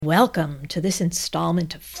Welcome to this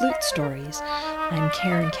installment of Flute Stories. I'm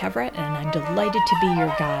Karen Keverett, and I'm delighted to be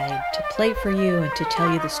your guide, to play for you and to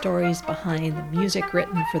tell you the stories behind the music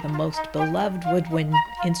written for the most beloved woodwind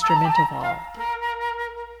instrument of all.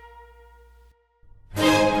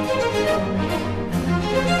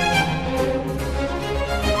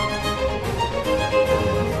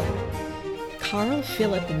 Carl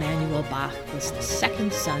Philipp Emanuel Bach was the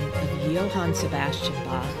second son of Johann Sebastian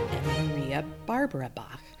Bach and Maria Barbara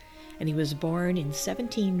Bach, and he was born in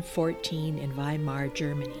 1714 in Weimar,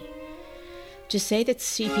 Germany. To say that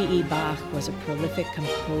C.P.E. Bach was a prolific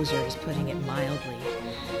composer is putting it mildly.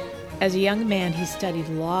 As a young man, he studied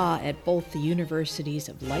law at both the universities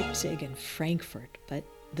of Leipzig and Frankfurt, but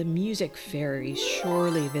the music fairies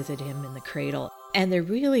surely visited him in the cradle, and there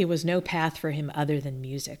really was no path for him other than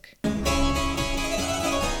music.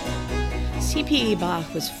 C.P.E.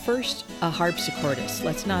 Bach was first a harpsichordist.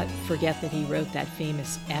 Let's not forget that he wrote that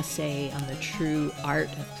famous essay on the true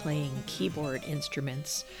art of playing keyboard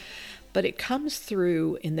instruments. But it comes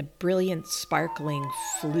through in the brilliant, sparkling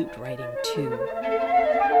flute writing, too.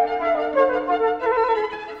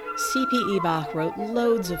 C.P.E. Bach wrote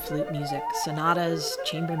loads of flute music, sonatas,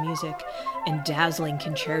 chamber music, and dazzling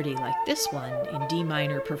concerti like this one in D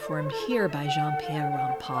minor performed here by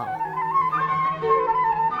Jean-Pierre Rampal.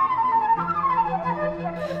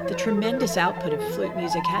 The tremendous output of flute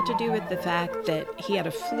music had to do with the fact that he had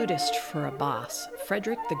a flutist for a boss,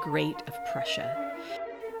 Frederick the Great of Prussia.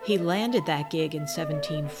 He landed that gig in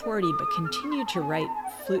 1740, but continued to write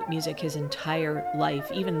flute music his entire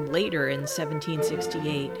life, even later in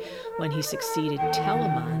 1768, when he succeeded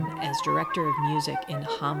Telemann as director of music in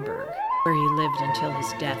Hamburg, where he lived until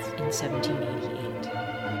his death in 1788.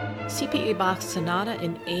 C.P.E. Bach's sonata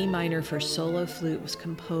in A minor for solo flute was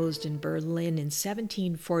composed in Berlin in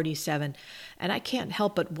 1747, and I can't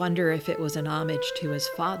help but wonder if it was an homage to his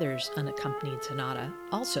father's unaccompanied sonata,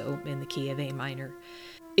 also in the key of A minor.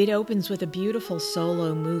 It opens with a beautiful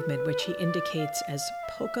solo movement, which he indicates as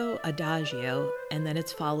poco adagio, and then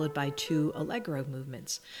it's followed by two allegro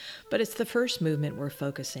movements. But it's the first movement we're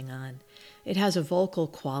focusing on. It has a vocal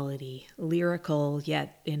quality, lyrical,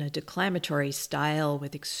 yet in a declamatory style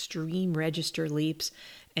with extreme register leaps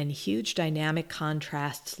and huge dynamic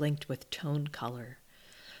contrasts linked with tone color.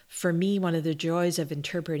 For me, one of the joys of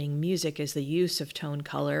interpreting music is the use of tone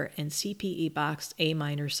color, and C.P.E. Bach's A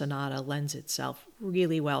minor sonata lends itself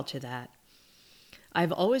really well to that.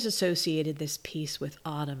 I've always associated this piece with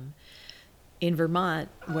autumn. In Vermont,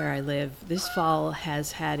 where I live, this fall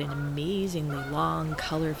has had an amazingly long,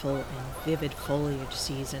 colorful, and vivid foliage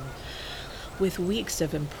season, with weeks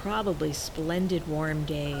of improbably splendid warm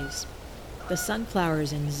days. The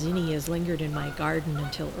sunflowers and zinnias lingered in my garden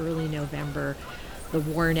until early November, the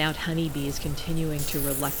worn-out honeybees continuing to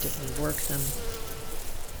reluctantly work them.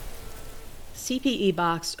 C.P.E.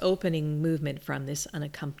 Bach's opening movement from this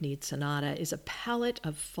unaccompanied sonata is a palette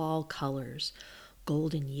of fall colors,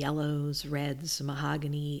 golden yellows, reds,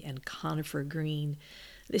 mahogany, and conifer green.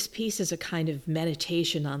 This piece is a kind of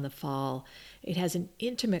meditation on the fall. It has an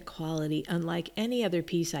intimate quality unlike any other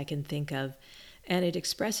piece I can think of, and it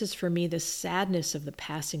expresses for me the sadness of the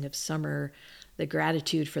passing of summer, the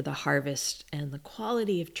gratitude for the harvest, and the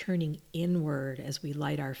quality of turning inward as we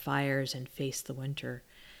light our fires and face the winter.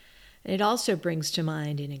 And it also brings to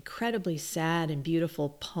mind an incredibly sad and beautiful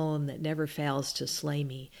poem that never fails to slay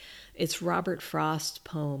me. It's Robert Frost's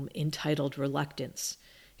poem entitled Reluctance.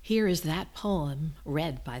 Here is that poem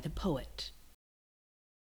read by the poet.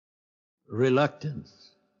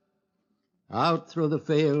 Reluctance. Out through the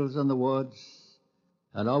fields and the woods,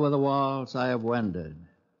 and over the walls I have wended.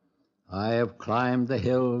 I have climbed the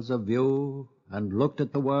hills of view, and looked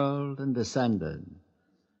at the world and descended.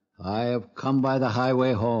 I have come by the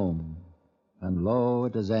highway home, and lo,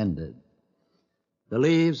 it has ended. The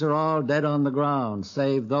leaves are all dead on the ground,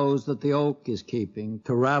 save those that the oak is keeping,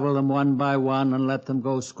 to ravel them one by one and let them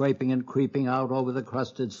go scraping and creeping out over the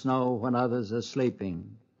crusted snow when others are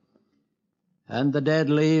sleeping. And the dead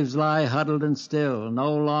leaves lie huddled and still,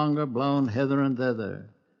 no longer blown hither and thither.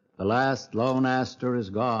 The last lone aster is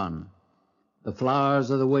gone. The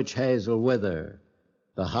flowers of the witch hazel wither.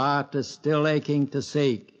 The heart is still aching to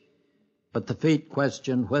seek, but the feet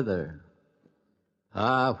question whither.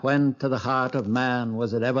 Ah, when to the heart of man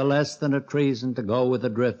was it ever less than a treason to go with the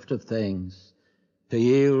drift of things, to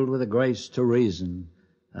yield with a grace to reason,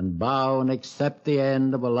 and bow and accept the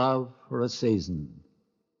end of a love for a season?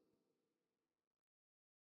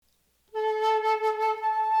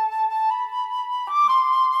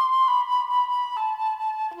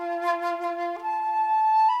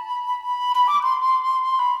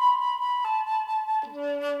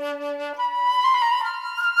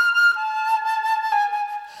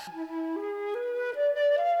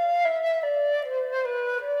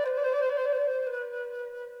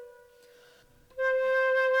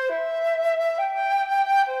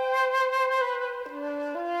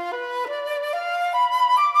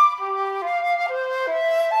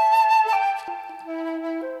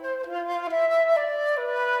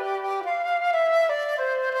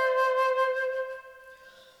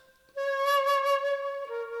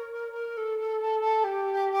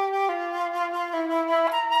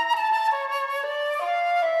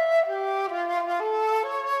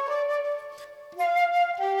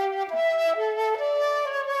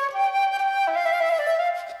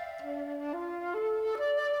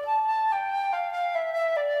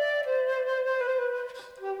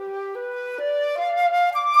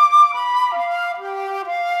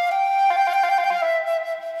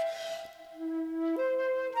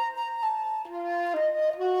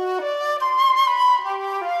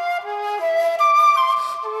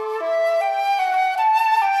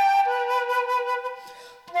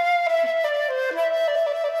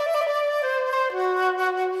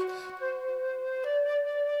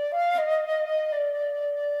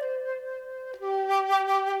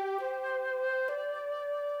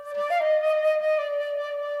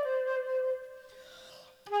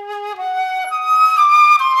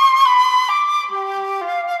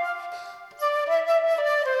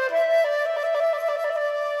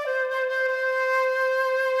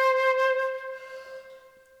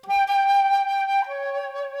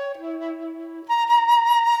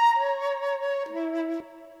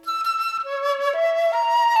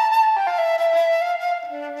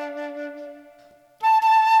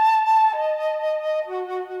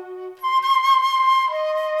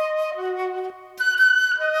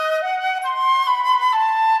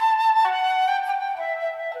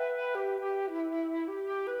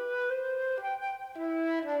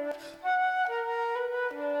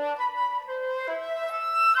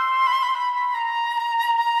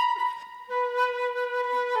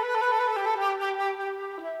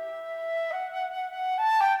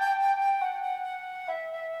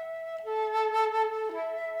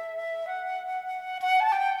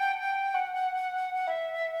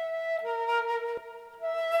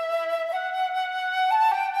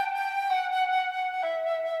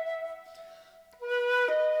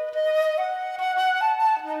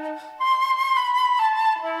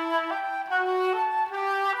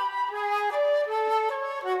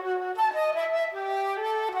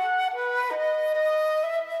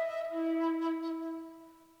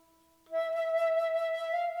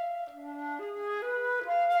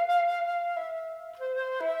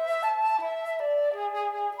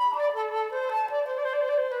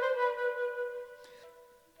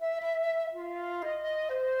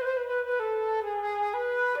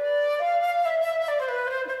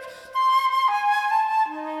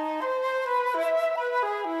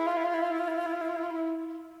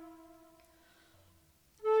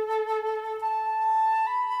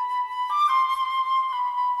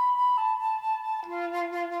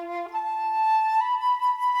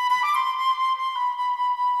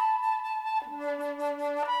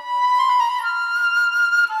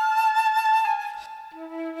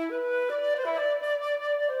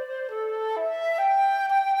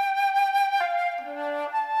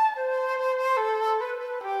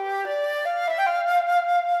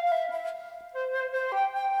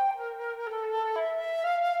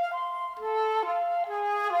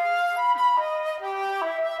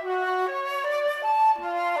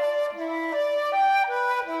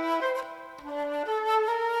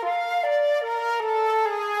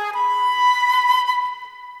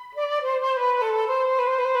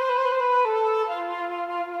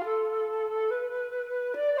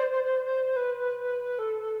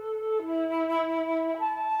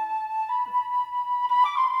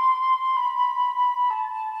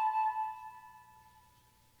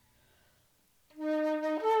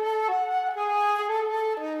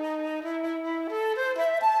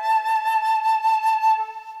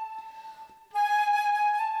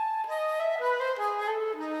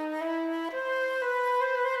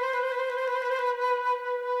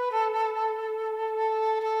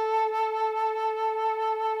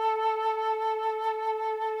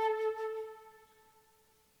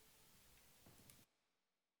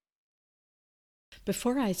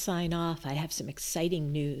 Before I sign off, I have some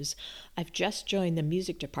exciting news. I've just joined the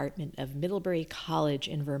music department of Middlebury College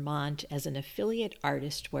in Vermont as an affiliate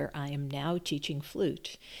artist where I am now teaching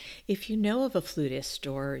flute. If you know of a flutist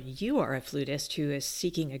or you are a flutist who is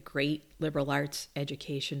seeking a great liberal arts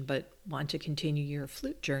education but want to continue your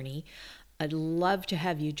flute journey, I'd love to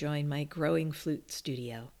have you join my growing flute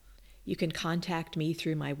studio. You can contact me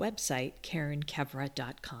through my website,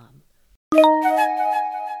 KarenKevra.com.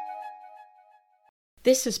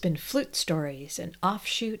 This has been Flute Stories, an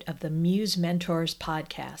offshoot of the Muse Mentors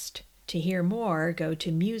podcast. To hear more, go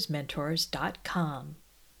to musementors.com.